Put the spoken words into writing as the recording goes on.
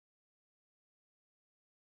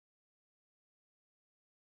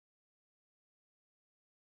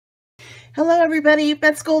Hello everybody,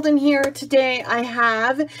 Betz Golden here. Today I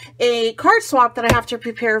have a card swap that I have to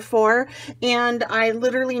prepare for, and I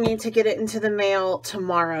literally need to get it into the mail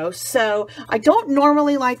tomorrow. So I don't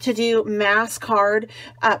normally like to do mass card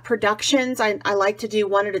productions. I like to do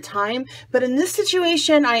one at a time, but in this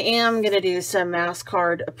situation I am going to do some mass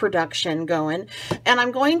card production going, and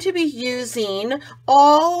I'm going to be using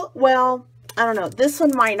well, I don't know, this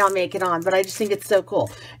one might not make it on, but I just think it's so cool.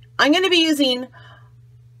 I'm going to be using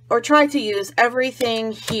or try to use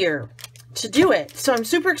everything here to do it. So I'm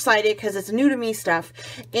super excited because it's new to me stuff.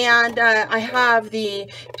 And I have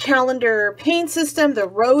the calendar paint system, the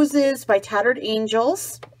roses by Tattered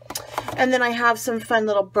Angels. And then I have some fun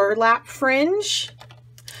little burlap fringe.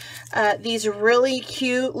 These really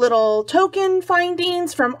cute little token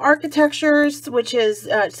findings from Architectures, which is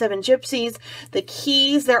 7 Gypsies. The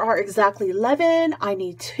keys, there are exactly 11. I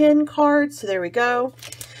need 10 cards, so there we go.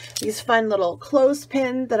 These fun little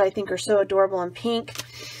clothespin that I think are so adorable in pink.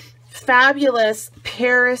 Fabulous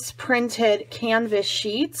Paris printed canvas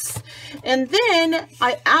sheets. And then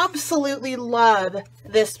I absolutely love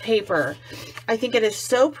this paper. I think it is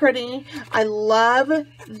so pretty. I love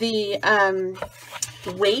the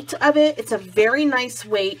weight of it. It's a very nice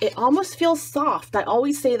weight. It almost feels soft. I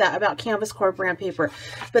always say that about canvas Corp brand paper,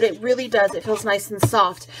 but it really does. It feels nice and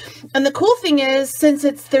soft. And the cool thing is, since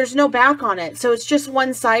there's no back on it, so it's just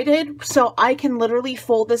one-sided, so I can literally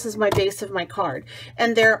fold this as my base of my card.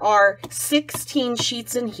 And there are 16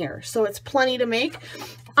 sheets in here, so it's plenty to make.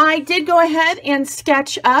 I did go ahead and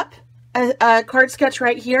sketch up a card sketch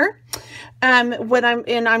right here. I'm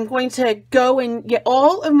going to go and get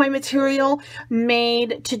all of my material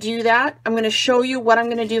made to do that. I'm going to show you what I'm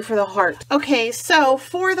going to do for the heart. Okay, so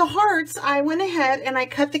for the hearts, I went ahead and I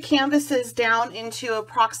cut the canvases down into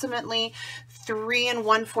approximately 3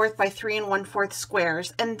 1/4 by 3 1/4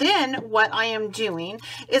 squares. And then what I am doing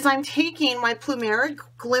is I'm taking my Plumera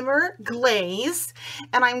Glimmer Glaze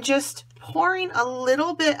and I'm just pouring a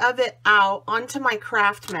little bit of it out onto my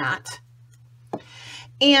craft mat.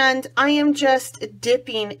 And I am just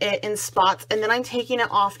dipping it in spots, and then I'm taking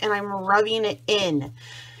it off and I'm rubbing it in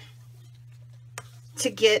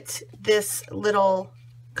to get this little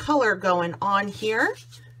color going on here.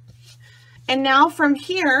 And now from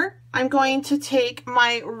here, I'm going to take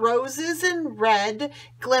my Roses in Red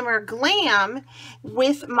Glimmer Glam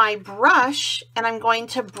with my brush, and I'm going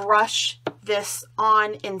to brush this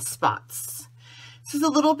on in spots. This is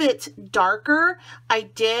a little bit darker. I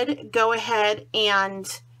did go ahead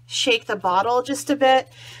and shake the bottle just a bit.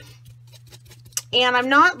 And I'm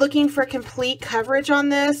not looking for complete coverage on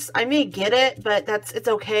this. I may get it, but it's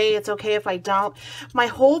okay. It's okay if I don't. My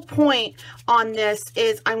whole point on this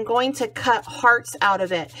is I'm going to cut hearts out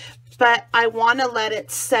of it, but I want to let it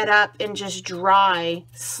set up and just dry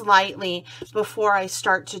slightly before I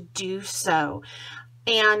start to do so.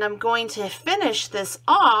 And I'm going to finish this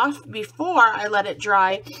off before I let it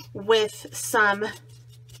dry with some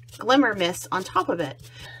glimmer mist on top of it.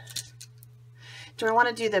 Do I want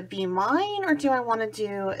to do the Be Mine or do I want to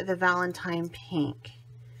do the Valentine pink?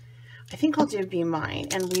 I think I'll do Be Mine,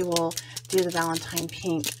 and we will do the Valentine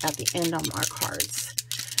pink at the end on our cards.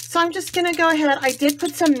 So I'm just going to go ahead. I did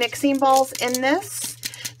put some mixing balls in this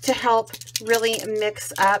to help really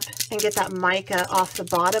mix up and get that mica off the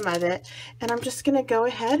bottom of it. And I'm just going to go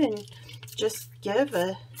ahead and just give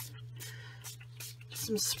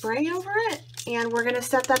some spray over it. And we're going to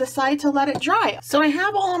set that aside to let it dry. So I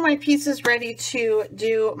have all of my pieces ready to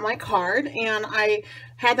do my card, and I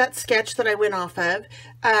had that sketch that I went off of.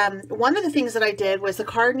 One of the things that I did was the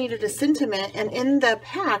card needed a sentiment, and in the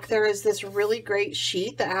pack there is this really great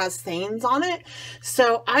sheet that has sayings on it.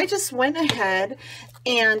 So I just went ahead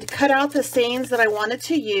and cut out the sayings that I wanted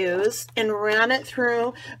to use and ran it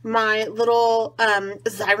through my little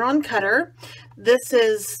Xyron cutter. This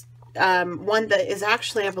is one that is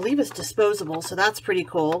actually, I believe, is disposable, so that's pretty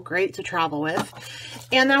cool. Great to travel with.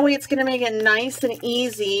 And that way it's going to make it nice and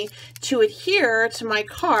easy to adhere to my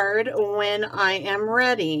card when I am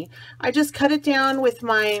ready. I just cut it down with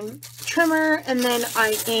my trimmer, and then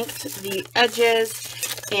I inked the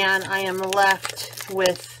edges, and I am left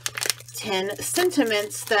with 10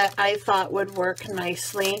 sentiments that I thought would work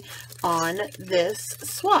nicely on this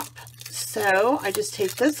swap. So I just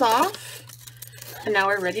take this off, and now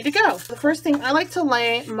we're ready to go. The first thing, I like to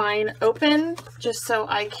lay mine open just so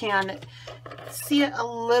I can see it a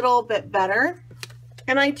little bit better.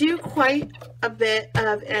 And I do quite a bit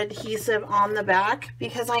of adhesive on the back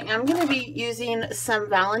because I am going to be using some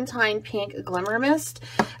Valentine pink glimmer mist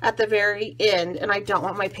at the very end, and I don't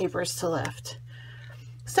want my papers to lift.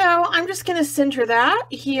 So I'm just going to center that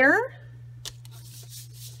here.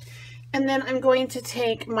 And then I'm going to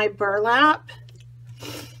take my burlap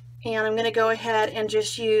and I'm going to go ahead and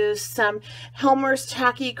just use some Helmer's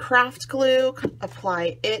Tacky Craft Glue,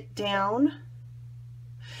 apply it down.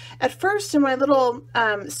 At first in my little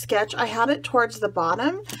sketch, I had it towards the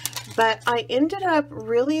bottom, but I ended up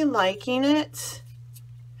really liking it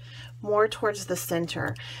more towards the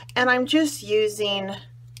center. And I'm just using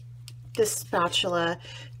this spatula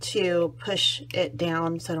to push it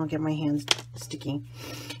down so I don't get my hands sticky.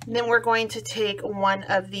 And then we're going to take one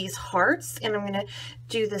of these hearts and I'm going to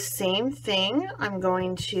do the same thing. I'm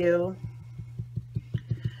going to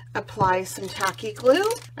apply some tacky glue.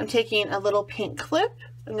 I'm taking a little pink clip.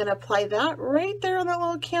 I'm going to apply that right there on that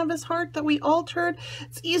little canvas heart that we altered.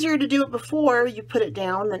 It's easier to do it before you put it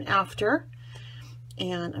down than after.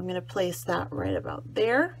 And I'm going to place that right about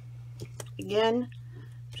there. Again,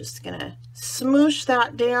 I'm just going to smoosh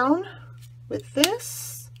that down with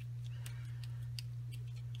this.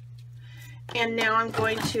 And now I'm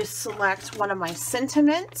going to select one of my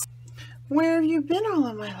sentiments. Where have you been all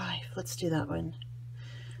of my life? Let's do that one.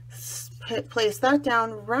 Place that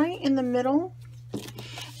down right in the middle.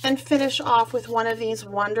 And finish off with one of these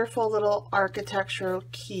wonderful little architectural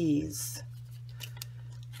keys.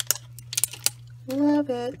 Love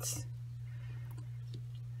it.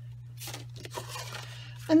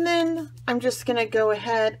 And then I'm just going to go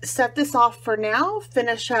ahead, set this off for now,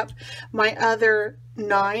 finish up my other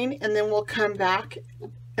 9, and then we'll come back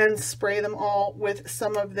and spray them all with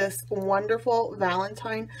some of this wonderful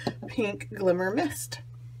Valentine pink glimmer mist.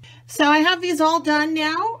 So I have these all done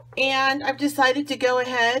now, and I've decided to go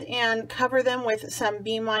ahead and cover them with some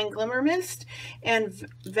Be Mine Glimmer Mist and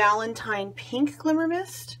Valentine Pink Glimmer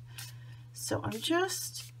Mist. So I'm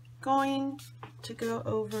just going to go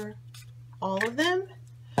over all of them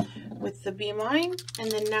with the Be Mine, and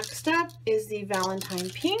the next step is the Valentine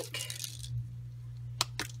Pink.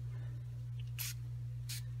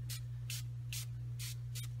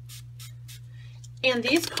 And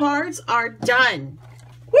these cards are done.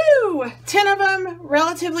 Woo! 10 of them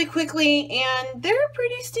relatively quickly, and they're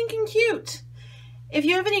pretty stinking cute. If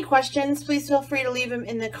you have any questions, please feel free to leave them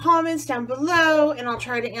in the comments down below, and I'll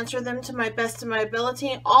try to answer them to my best of my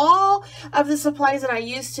ability. All of the supplies that I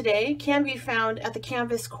used today can be found at the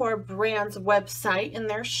Canvas Corp brand's website in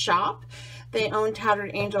their shop. They own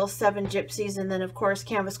Tattered Angels, 7 Gypsies, and then of course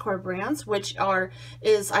Canvas Corp brands, which I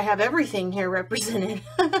have everything here represented.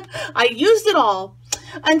 I used it all.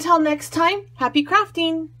 Until next time, happy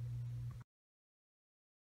crafting!